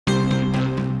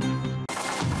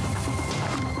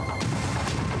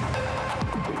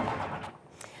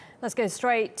Let's go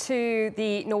straight to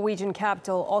the Norwegian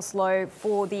capital, Oslo,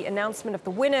 for the announcement of the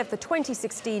winner of the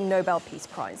 2016 Nobel Peace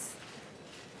Prize.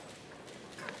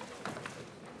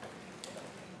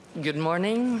 Good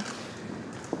morning.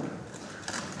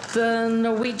 The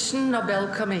Norwegian Nobel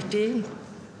Committee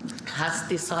has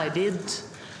decided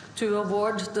to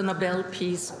award the Nobel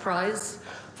Peace Prize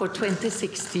for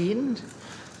 2016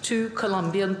 to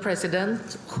Colombian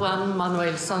President Juan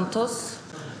Manuel Santos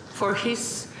for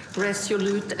his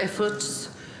resolute efforts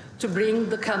to bring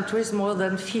the country's more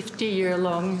than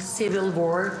 50-year-long civil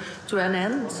war to an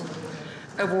end,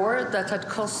 a war that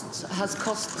has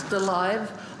cost the lives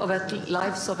of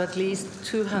at least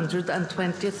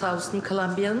 220,000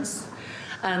 Colombians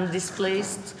and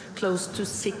displaced close to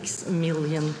 6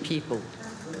 million people.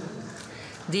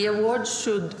 The award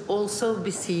should also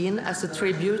be seen as a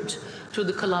tribute to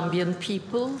the Colombian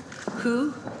people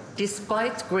who,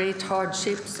 despite great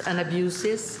hardships and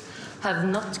abuses, have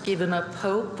not given up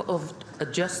hope of a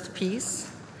just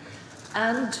peace,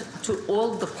 and to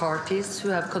all the parties who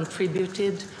have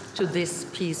contributed to this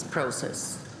peace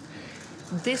process.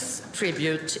 This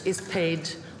tribute is paid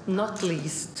not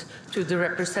least to the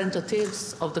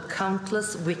representatives of the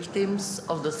countless victims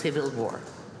of the civil war.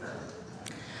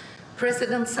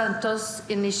 President Santos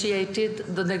initiated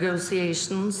the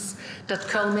negotiations that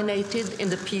culminated in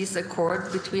the peace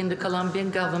accord between the Colombian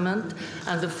government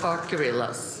and the FARC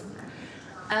guerrillas.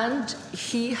 And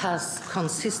he has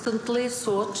consistently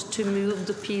sought to move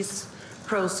the peace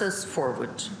process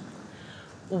forward.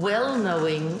 Well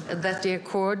knowing that the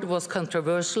accord was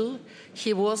controversial,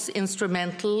 he was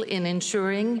instrumental in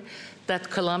ensuring that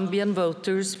Colombian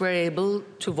voters were able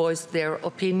to voice their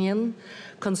opinion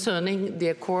concerning the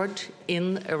accord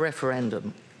in a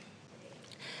referendum.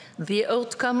 The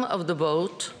outcome of the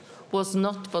vote was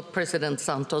not what President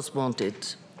Santos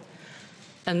wanted.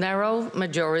 A narrow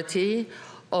majority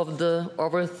of the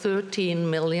over 13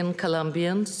 million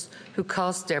Colombians who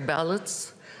cast their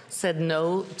ballots said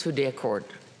no to the accord.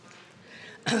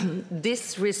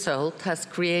 This result has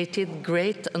created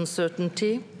great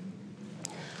uncertainty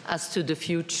as to the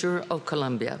future of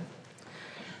Colombia.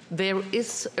 There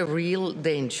is a real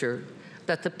danger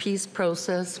that the peace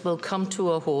process will come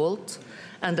to a halt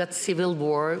and that civil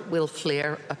war will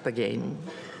flare up again.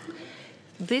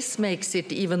 This makes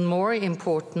it even more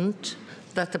important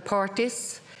that the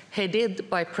parties headed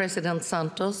by President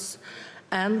Santos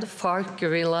and FARC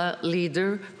guerrilla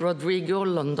leader Rodrigo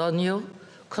Londoño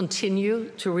continue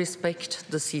to respect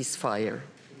the ceasefire.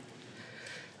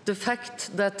 The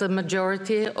fact that the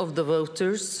majority of the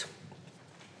voters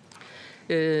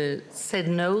said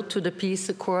no to the peace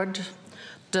accord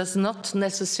does not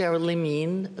necessarily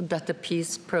mean that the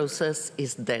peace process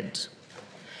is dead.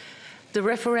 The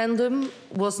referendum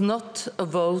was not a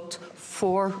vote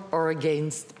for or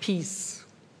against peace.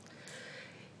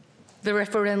 The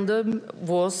referendum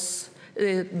was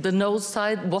what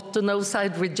the no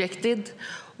side rejected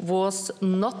was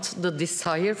not the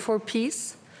desire for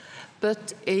peace,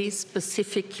 but a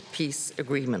specific peace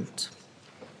agreement.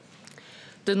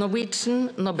 The Norwegian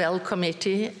Nobel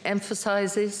Committee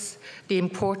emphasizes the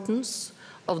importance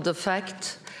of the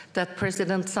fact that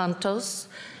President Santos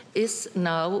is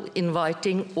now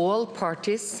inviting all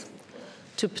parties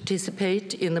to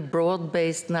participate in a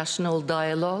broad-based national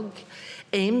dialogue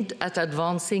aimed at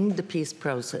advancing the peace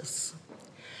process.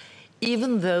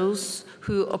 Even those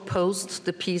who opposed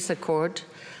the peace accord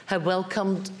have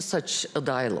welcomed such a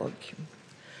dialogue.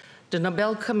 The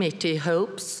Nobel Committee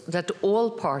hopes that all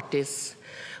parties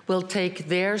will take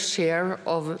their share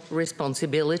of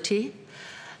responsibility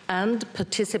and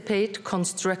participate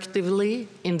constructively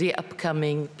in the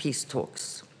upcoming peace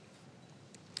talks.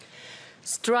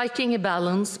 Striking a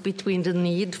balance between the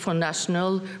need for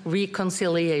national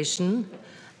reconciliation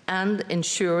and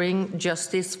ensuring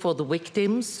justice for the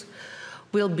victims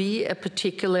will be a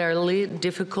particularly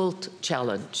difficult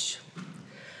challenge.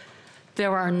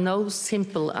 There are no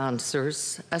simple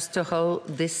answers as to how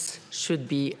this should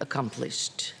be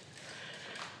accomplished.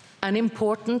 An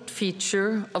important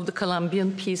feature of the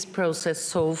Colombian peace process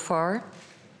so far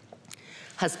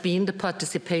has been the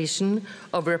participation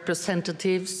of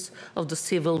representatives of the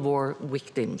civil war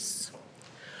victims.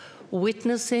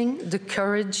 Witnessing the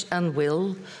courage and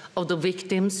will of the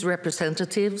victims'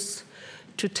 representatives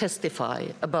to testify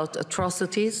about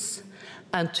atrocities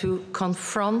and to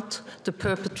confront the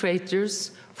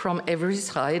perpetrators from every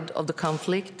side of the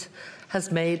conflict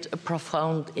has made a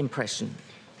profound impression.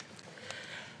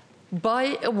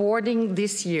 By awarding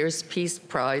this year's Peace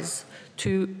Prize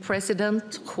to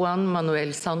President Juan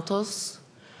Manuel Santos,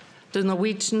 the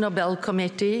Norwegian Nobel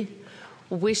Committee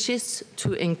wishes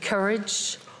to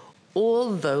encourage all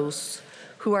those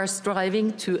who are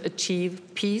striving to achieve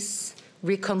peace,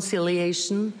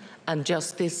 reconciliation, and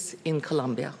justice in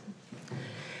Colombia.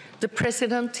 The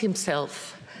President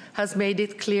himself has made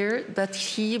it clear that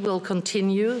he will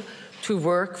continue to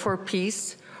work for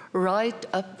peace right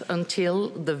up until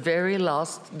the very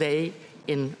last day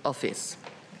in office.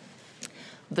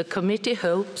 The committee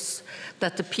hopes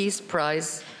that the Peace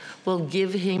Prize will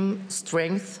give him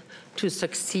strength to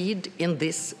succeed in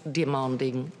this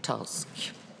demanding task.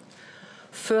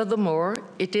 Furthermore,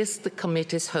 it is the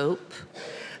committee's hope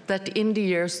that in the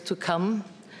years to come,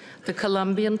 the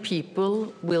Colombian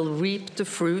people will reap the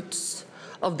fruits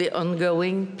of the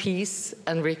ongoing peace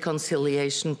and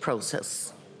reconciliation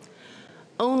process.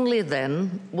 Only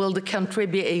then will the country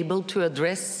be able to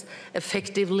address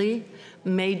effectively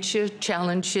major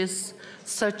challenges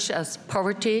such as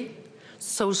poverty,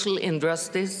 social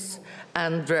injustice,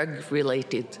 and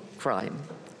drug-related crime.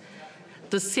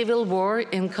 The civil war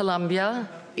in Colombia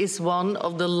is one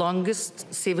of the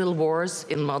longest civil wars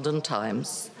in modern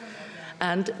times,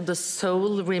 and the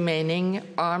sole remaining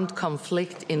armed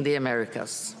conflict in the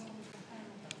Americas.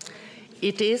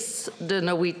 It is the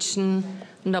Norwegian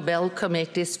Nobel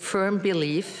Committee's firm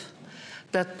belief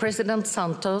that President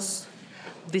Santos,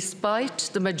 despite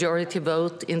the majority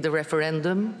vote in the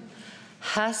referendum,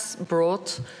 has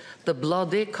brought the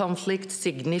bloody conflict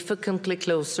significantly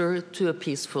closer to a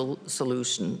peaceful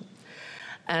solution,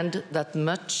 and that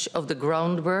much of the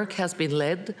groundwork has been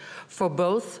laid for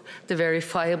both the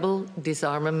verifiable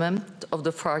disarmament of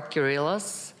the FARC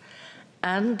guerrillas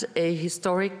and a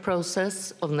historic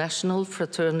process of national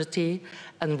fraternity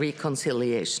and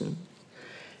reconciliation.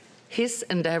 His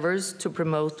endeavors to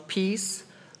promote peace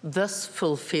thus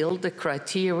fulfill the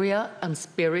criteria and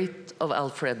spirit of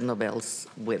Alfred Nobel's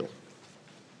will.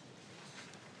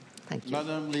 Thank you.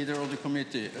 Madam Leader of the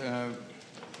Committee,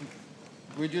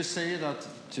 would you say that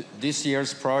this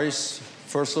year's prize,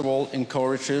 first of all,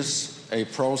 encourages a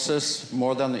process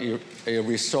more than a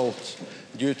result,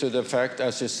 due to the fact,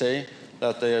 as you say,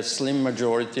 that a slim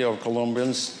majority of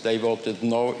Colombians, they voted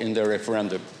no in the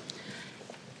referendum?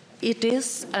 It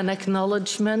is an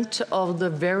acknowledgement of the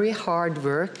very hard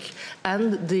work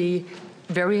and the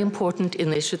very important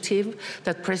initiative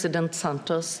that President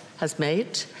Santos has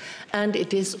made. And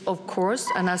it is, of course,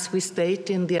 and as we state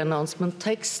in the announcement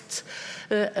text,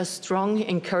 a strong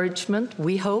encouragement,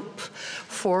 we hope,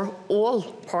 for all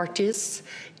parties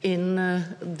in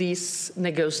these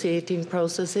negotiating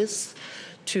processes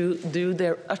to do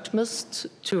their utmost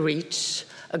to reach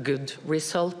a good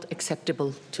result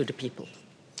acceptable to the people.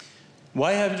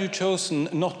 Why have you chosen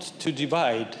not to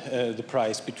divide the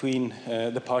prize between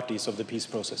the parties of the peace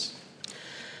process?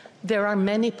 There are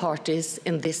many parties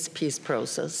in this peace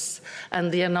process,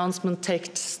 and the announcement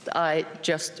text I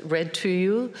just read to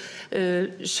you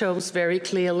shows very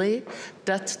clearly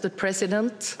that the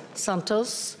President,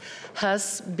 Santos,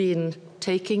 has been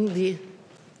taking the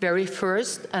very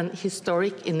first and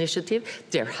historic initiative.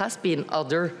 There has been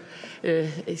other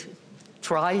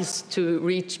tries to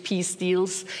reach peace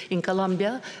deals in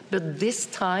Colombia, but this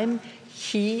time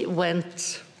he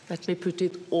went, let me put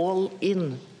it, all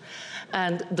in.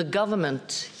 And the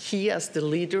government, he as the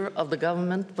leader of the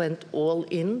government, went all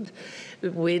in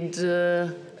with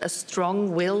a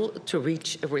strong will to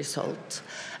reach a result.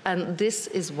 And this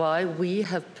is why we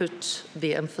have put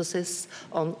the emphasis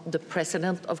on the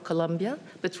President of Colombia,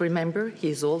 but remember, he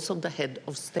is also the head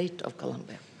of state of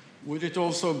Colombia. Would it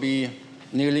also be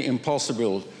nearly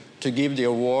impossible to give the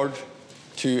award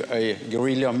to a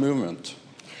guerrilla movement?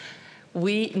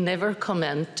 We never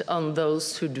comment on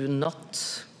those who do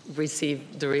not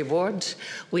receive the reward.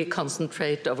 We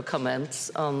concentrate our comments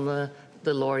on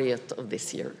the laureate of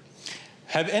this year.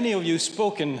 Have any of you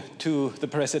spoken to the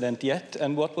President yet,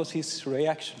 and what was his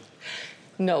reaction?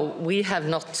 No, we have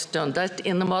not done that.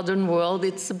 In the modern world,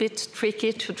 it's a bit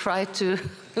tricky to try to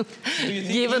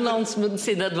give announcements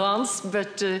in advance,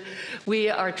 but we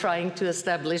are trying to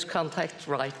establish contact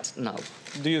right now.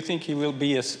 Do you think he will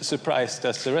be as surprised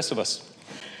as the rest of us?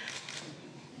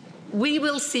 We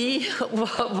will see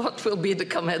what will be the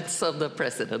comments of the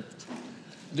President.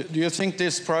 Do you think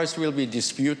this prize will be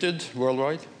disputed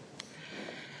worldwide?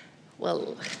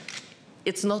 Well,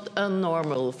 it's not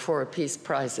unnormal for peace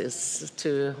prizes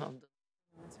to...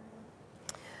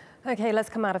 Okay, let's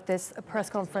come out of this press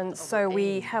conference. So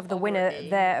we have the winner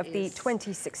there of the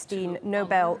 2016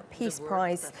 Nobel Peace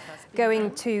Prize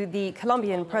going to the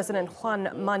Colombian President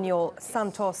Juan Manuel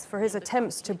Santos for his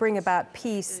attempts to bring about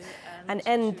peace and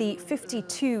end the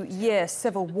 52-year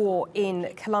civil war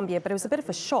in Colombia. But it was a bit of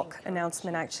a shock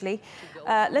announcement, actually.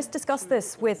 Let's discuss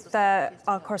this with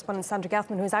our correspondent Sandra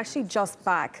Gathman, who is actually just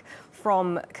back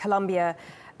from Colombia.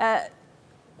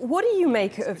 What do you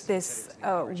make of this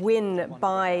win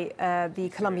by the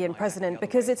Colombian president?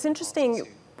 Because it's interesting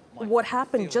what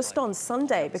happened just on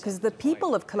Sunday, because the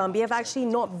people of Colombia have actually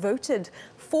not voted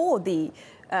for the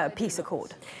peace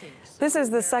accord. This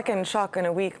is the second shock in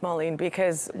a week, Marlene,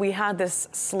 because we had this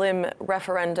slim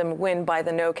referendum win by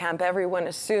the no camp. Everyone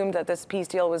assumed that this peace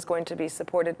deal was going to be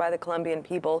supported by the Colombian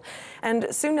people. And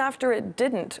soon after it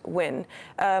didn't win,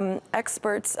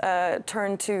 experts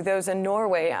turned to those in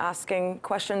Norway asking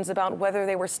questions about whether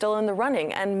they were still in the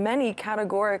running. And many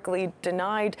categorically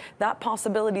denied that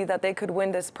possibility that they could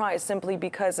win this prize, simply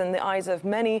because in the eyes of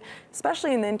many,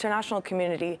 especially in the international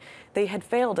community, they had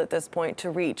failed at this point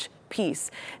to reach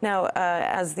peace. Now,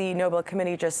 as the Nobel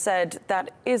Committee just said,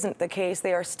 that isn't the case.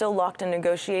 They are still locked in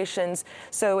negotiations.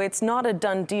 So it's not a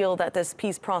done deal that this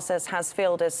peace process has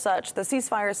failed as such. The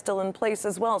ceasefire is still in place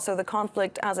as well. So the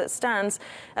conflict as it stands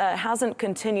hasn't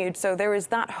continued. So there is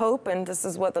that hope, and this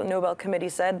is what the Nobel Committee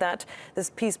said, that this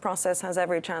peace process has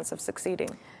every chance of succeeding.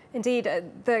 Indeed,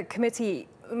 the committee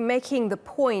making the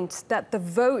point that the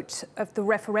vote of the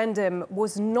referendum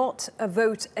was not a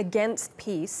vote against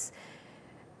peace.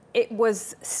 It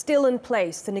was still in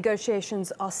place. The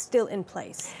negotiations are still in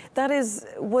place. That is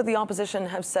what the opposition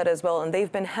have said as well, and they've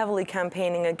been heavily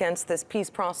campaigning against this peace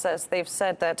process. They've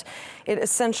said that it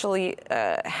essentially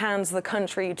hands the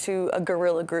country to a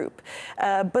guerrilla group.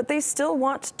 But they still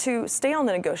want to stay on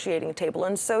the negotiating table,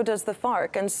 and so does the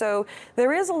FARC. And so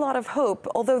there is a lot of hope,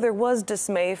 although there was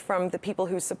dismay from the people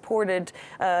who supported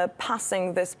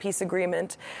passing this peace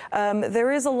agreement.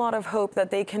 There is a lot of hope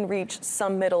that they can reach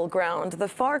some middle ground. The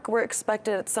FARC were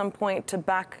expected at some point to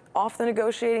back off the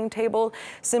negotiating table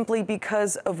simply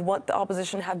because of what the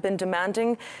opposition have been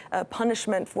demanding,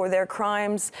 punishment for their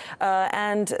crimes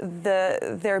and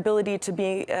their ability to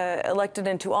be elected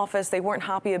into office. They weren't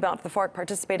happy about the FARC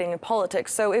participating in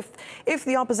politics. So if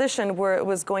the opposition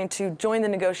was going to join the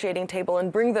negotiating table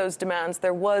and bring those demands,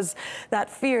 there was that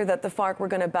fear that the FARC were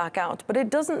going to back out. But it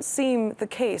doesn't seem the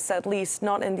case, at least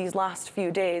not in these last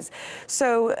few days.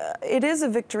 So it is a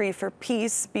victory for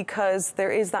peace because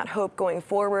there is that hope going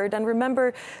forward. And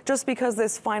remember, just because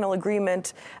this final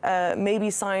agreement may be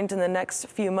signed in the next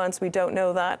few months, we don't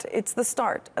know that. It's the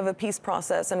start of a peace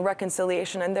process and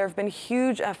reconciliation. And there have been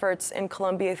huge efforts in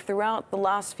Colombia throughout the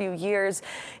last few years,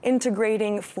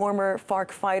 integrating former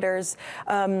FARC fighters,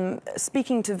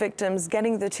 speaking to victims,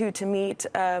 getting the two to meet,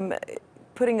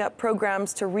 putting up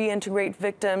programs to reintegrate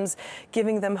victims,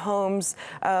 giving them homes,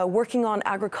 working on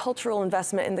agricultural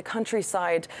investment in the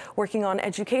countryside, working on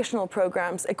educational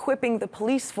programs, equipping the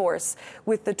police force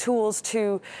with the tools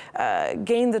to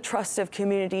gain the trust of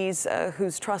communities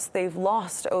whose trust they've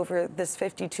lost over this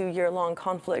 52-year-long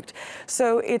conflict.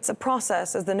 So it's a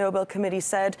process, as the Nobel Committee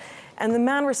said, and the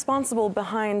man responsible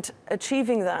behind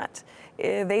achieving that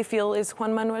they feel is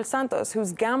Juan Manuel Santos,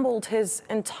 who's gambled his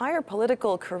entire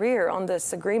political career on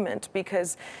this agreement,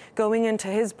 because going into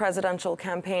his presidential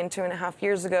campaign 2.5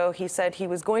 years ago, he said he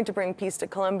was going to bring peace to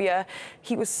Colombia.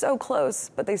 He was so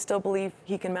close, but they still believe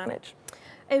he can manage.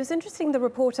 It was interesting, the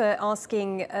reporter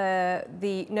asking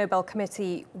the Nobel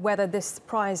Committee whether this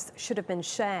prize should have been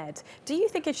shared. Do you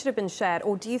think it should have been shared,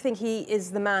 or do you think he is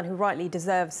the man who rightly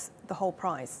deserves the whole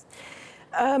prize?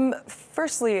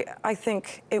 Firstly, I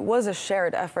think it was a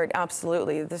shared effort,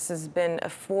 absolutely. This has been a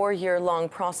 4-year-long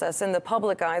process. In the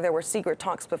public eye, there were secret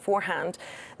talks beforehand.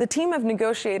 The team of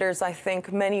negotiators, I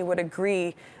think many would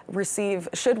agree,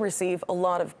 should receive a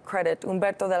lot of credit.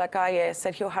 Humberto de la Calle,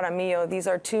 Sergio Jaramillo, these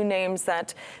are two names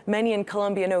that many in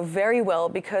Colombia know very well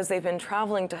because they've been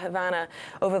traveling to Havana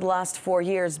over the last 4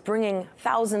 years, bringing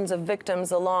thousands of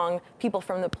victims along, people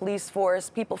from the police force,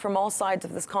 people from all sides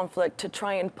of this conflict, to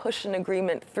try and push an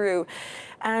agreement through.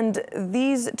 And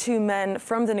these two men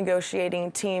from the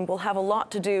negotiating team will have a lot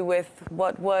to do with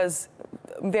what was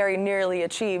very nearly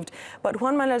achieved. But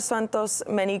Juan Manuel Santos,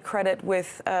 many credit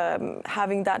with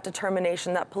having that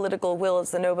determination, that political will, as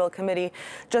the Nobel Committee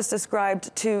just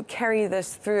described, to carry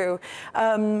this through.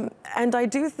 And I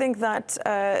do think that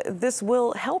this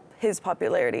will help his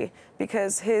popularity,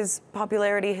 because his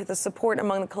popularity, the support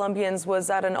among the Colombians was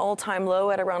at an all-time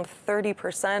low at around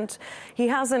 30%. He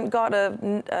hasn't got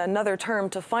another term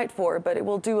to fight for, but it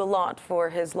will do a lot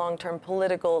for his long-term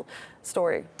political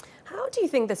story. How do you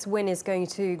think this win is going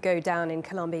to go down in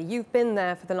Colombia? You've been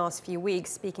there for the last few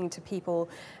weeks speaking to people,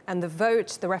 and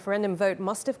the referendum vote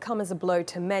must have come as a blow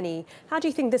to many. How do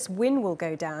you think this win will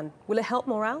go down? Will it help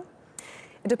morale?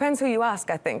 It depends who you ask,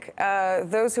 I think.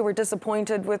 Those who were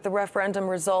disappointed with the referendum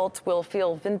result will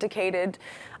feel vindicated.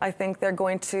 I think they're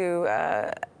going to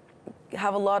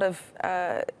have a lot of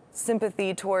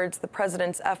sympathy towards the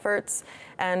president's efforts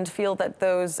and feel that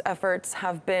those efforts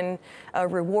have been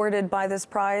rewarded by this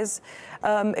prize.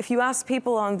 If you ask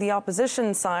people on the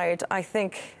opposition side, I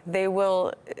think they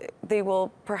will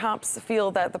perhaps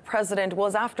feel that the president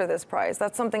was after this prize.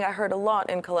 That's something I heard a lot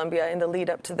in Colombia in the lead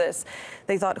up to this.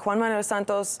 They thought Juan Manuel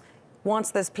Santos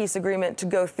wants this peace agreement to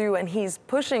go through, and he's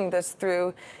pushing this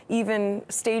through, even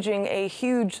staging a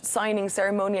huge signing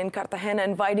ceremony in Cartagena,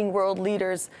 inviting world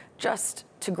leaders just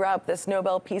to grab this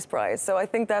Nobel Peace Prize. So I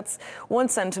think that's one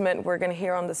sentiment we're going to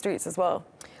hear on the streets as well.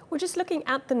 Well, just looking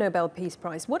at the Nobel Peace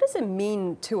Prize, what does it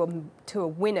mean to a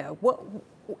winner?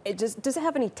 Does it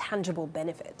have any tangible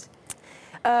benefit?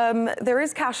 There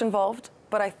is cash involved,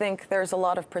 but I think there's a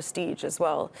lot of prestige as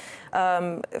well.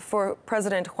 For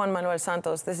President Juan Manuel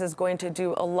Santos, this is going to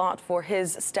do a lot for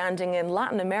his standing in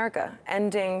Latin America,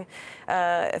 ending,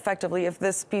 effectively, if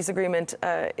this peace agreement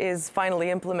is finally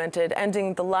implemented,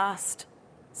 ending the last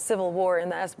civil war in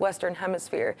the Western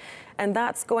Hemisphere. And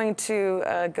that's going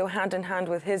to go hand in hand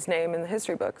with his name in the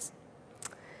history books.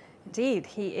 Indeed,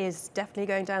 he is definitely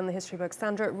going down the history books.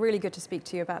 Sandra, really good to speak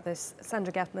to you about this.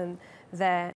 Sandra Gathman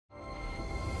there.